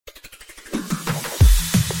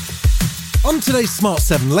On today's Smart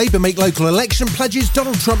 7, Labour make local election pledges,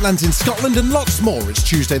 Donald Trump lands in Scotland and lots more. It's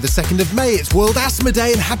Tuesday the 2nd of May, it's World Asthma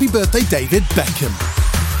Day and happy birthday David Beckham.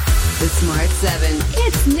 The Smart 7.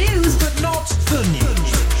 It's news, but not the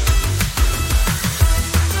news.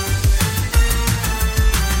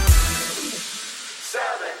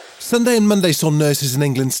 Sunday and Monday saw nurses in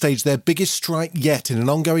England stage their biggest strike yet in an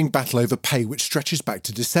ongoing battle over pay which stretches back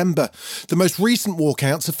to December. The most recent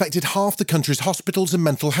walkouts affected half the country's hospitals and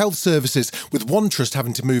mental health services, with one trust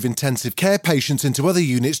having to move intensive care patients into other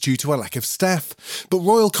units due to a lack of staff. But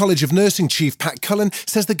Royal College of Nursing Chief Pat Cullen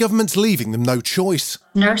says the government's leaving them no choice.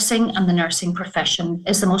 Nursing and the nursing profession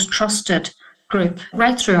is the most trusted group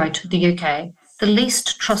right throughout the UK. The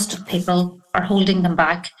least trusted people are holding them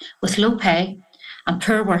back with low pay and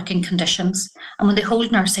poor working conditions. And when they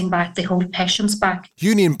hold nursing back, they hold patients back.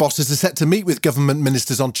 Union bosses are set to meet with government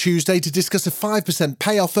ministers on Tuesday to discuss a 5%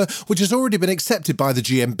 pay offer, which has already been accepted by the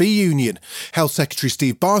GMB union. Health Secretary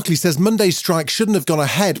Steve Barclay says Monday's strike shouldn't have gone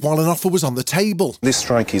ahead while an offer was on the table. This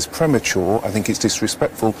strike is premature. I think it's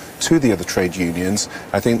disrespectful to the other trade unions.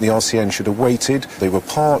 I think the RCN should have waited. They were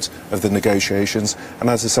part of the negotiations.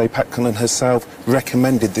 And as I say, Pat Cullen herself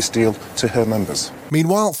recommended this deal to her members.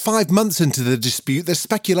 Meanwhile, 5 months into the dispute, there's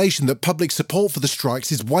speculation that public support for the strikes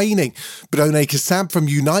is waning. But One Kasab from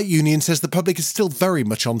Unite Union says the public is still very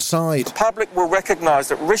much on side. The public will recognise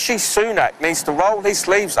that Rishi Sunak needs to roll his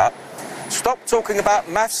sleeves up, stop talking about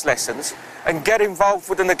maths lessons and get involved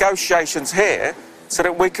with the negotiations here so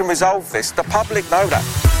that we can resolve this. The public know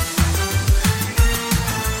that.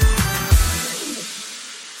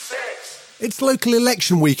 It's local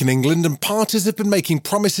election week in England and parties have been making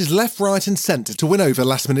promises left, right and centre to win over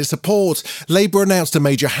last-minute support. Labour announced a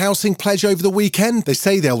major housing pledge over the weekend. They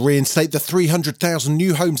say they'll reinstate the 300,000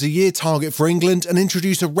 new homes a year target for England and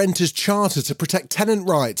introduce a renters' charter to protect tenant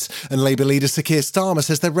rights. And Labour leader Sir Keir Starmer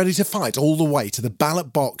says they're ready to fight all the way to the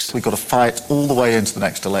ballot box. We've got to fight all the way into the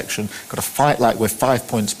next election. We've got to fight like we're 5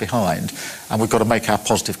 points behind, and we've got to make our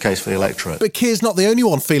positive case for the electorate. But Keir's not the only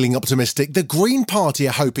one feeling optimistic. The Green Party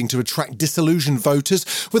are hoping to attract disillusioned voters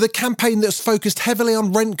with a campaign that's focused heavily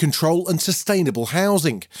on rent control and sustainable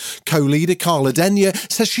housing. Co-leader Karl Largerfeld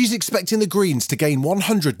says she's expecting the Greens to gain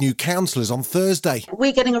 100 new councillors on Thursday.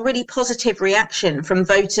 We're getting a really positive reaction from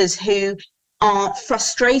voters who are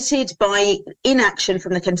frustrated by inaction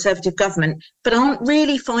from the Conservative government, but aren't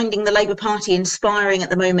really finding the Labour Party inspiring at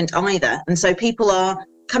the moment either. And so people are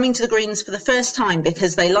coming to the Greens for the first time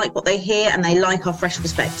because they like what they hear and they like our fresh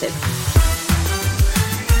perspective.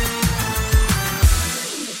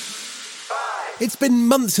 It's been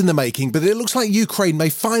months in the making, but it looks like Ukraine may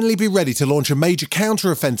finally be ready to launch a major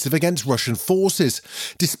counter-offensive against Russian forces.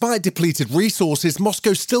 Despite depleted resources,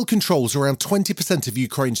 Moscow still controls around 20% of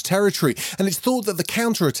Ukraine's territory, and it's thought that the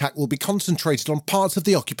counter-attack will be concentrated on parts of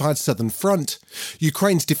the occupied southern front.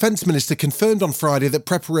 Ukraine's defence minister confirmed on Friday that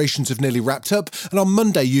preparations have nearly wrapped up, and on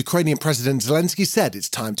Monday, Ukrainian President Zelensky said it's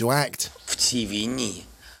time to act.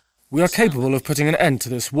 We are capable of putting an end to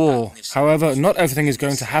this war. However, not everything is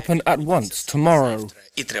going to happen at once, tomorrow.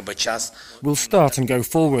 We'll start and go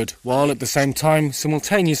forward, while at the same time,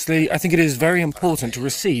 simultaneously, I think it is very important to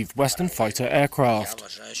receive Western fighter aircraft.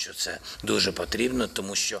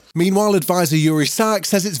 Meanwhile, advisor Yuri Saak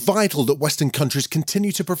says it's vital that Western countries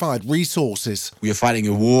continue to provide resources. We are fighting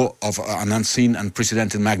a war of an unseen and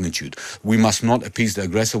unprecedented magnitude. We must not appease the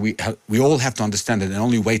aggressor. We all have to understand that the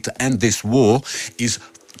only way to end this war is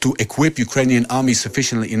to equip Ukrainian army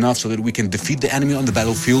sufficiently enough so that we can defeat the enemy on the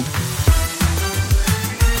battlefield.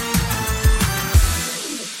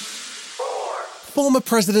 Former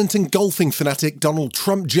President and golfing fanatic Donald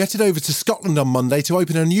Trump jetted over to Scotland on Monday to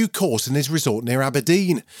open a new course in his resort near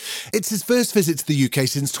Aberdeen. It's his first visit to the UK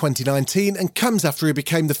since 2019 and comes after he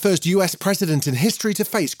became the first US president in history to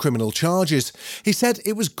face criminal charges. He said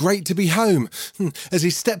it was great to be home as he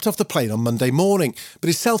stepped off the plane on Monday morning, but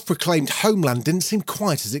his self-proclaimed homeland didn't seem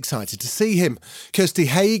quite as excited to see him. Kirsty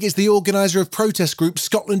Haig is the organiser of protest group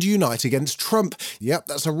Scotland Unite Against Trump. Yep,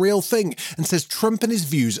 that's a real thing, and says Trump and his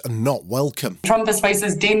views are not welcome. Trump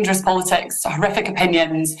espouses dangerous politics, horrific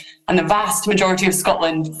opinions, and the vast majority of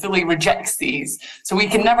Scotland fully rejects these. So we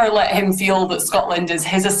can never let him feel that Scotland is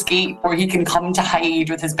his escape where he can come to hide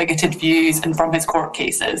with his bigoted views and from his court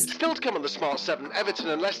cases. Still to come on the Smart 7, Everton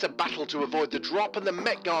and Leicester battle to avoid the drop, and the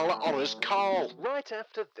Met Gala honours Karl. Right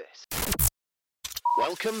after this.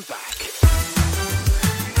 Welcome back.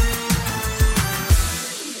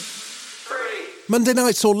 Monday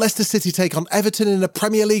night saw Leicester City take on Everton in a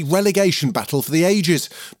Premier League relegation battle for the ages.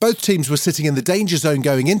 Both teams were sitting in the danger zone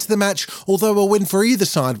going into the match, although a win for either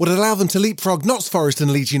side would allow them to leapfrog Notts Forest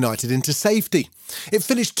and Leeds United into safety. It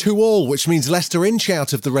finished 2-2, which means Leicester inch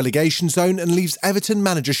out of the relegation zone and leaves Everton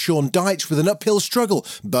manager Sean Dyche with an uphill struggle,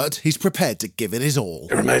 but he's prepared to give it his all.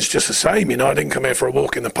 It remains just the same. I didn't come here for a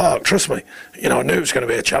walk in the park, trust me. I knew it was going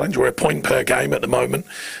to be a challenge. We're a point per game at the moment.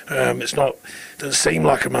 It doesn't seem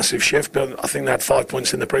like a massive shift, but I think they had 5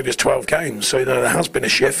 points in the previous 12 games. So there has been a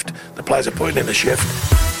shift. The players are putting in a shift.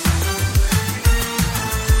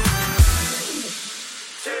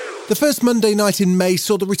 The first Monday night in May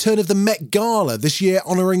saw the return of the Met Gala, this year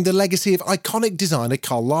honouring the legacy of iconic designer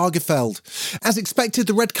Karl Largerfeld. As expected,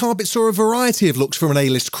 the red carpet saw a variety of looks from an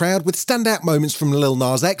A-list crowd, with standout moments from Lil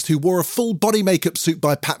Nas X, who wore a full body makeup suit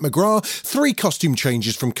by Pat McGrath, 3 costume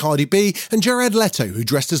changes from Cardi B, and Jared Leto, who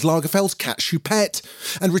dressed as Lagerfeld's cat Choupette.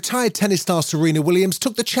 And retired tennis star Serena Williams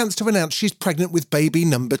took the chance to announce she's pregnant with baby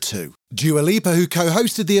number 2. Dua Lipa, who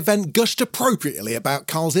co-hosted the event, gushed appropriately about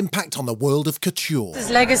Karl's impact on the world of couture. His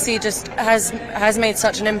legacy just has made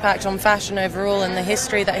such an impact on fashion overall, and the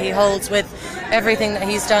history that he holds with everything that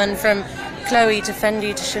he's done, from Chloe to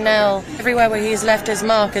Fendi to Chanel. Everywhere where he's left his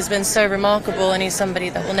mark has been so remarkable, and he's somebody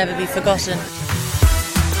that will never be forgotten.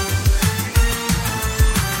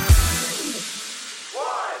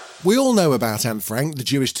 We all know about Anne Frank, the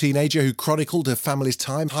Jewish teenager who chronicled her family's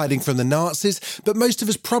time hiding from the Nazis, but most of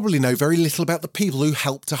us probably know very little about the people who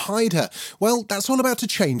helped to hide her. Well, that's all about to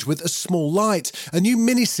change with A Small Light, a new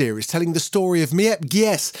mini-series telling the story of Miep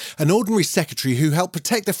Gies, an ordinary secretary who helped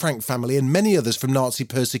protect the Frank family and many others from Nazi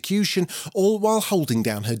persecution, all while holding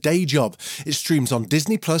down her day job. It streams on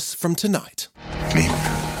Disney Plus from tonight. Miep,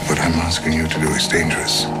 what I'm asking you to do is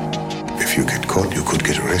dangerous. If you get caught, you could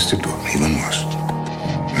get arrested, or even worse.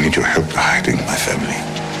 I need your help hiding my family.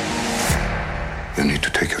 You need to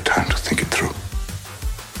take your time to think it through.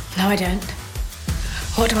 No, I don't.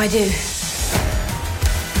 What do I do?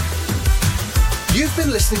 You've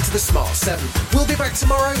been listening to The Smart 7. We'll be back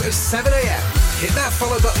tomorrow at 7 a.m. Hit that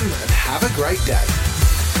follow button and have a great day.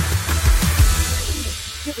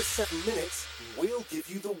 Give us 7 minutes, we'll give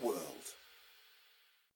you the world.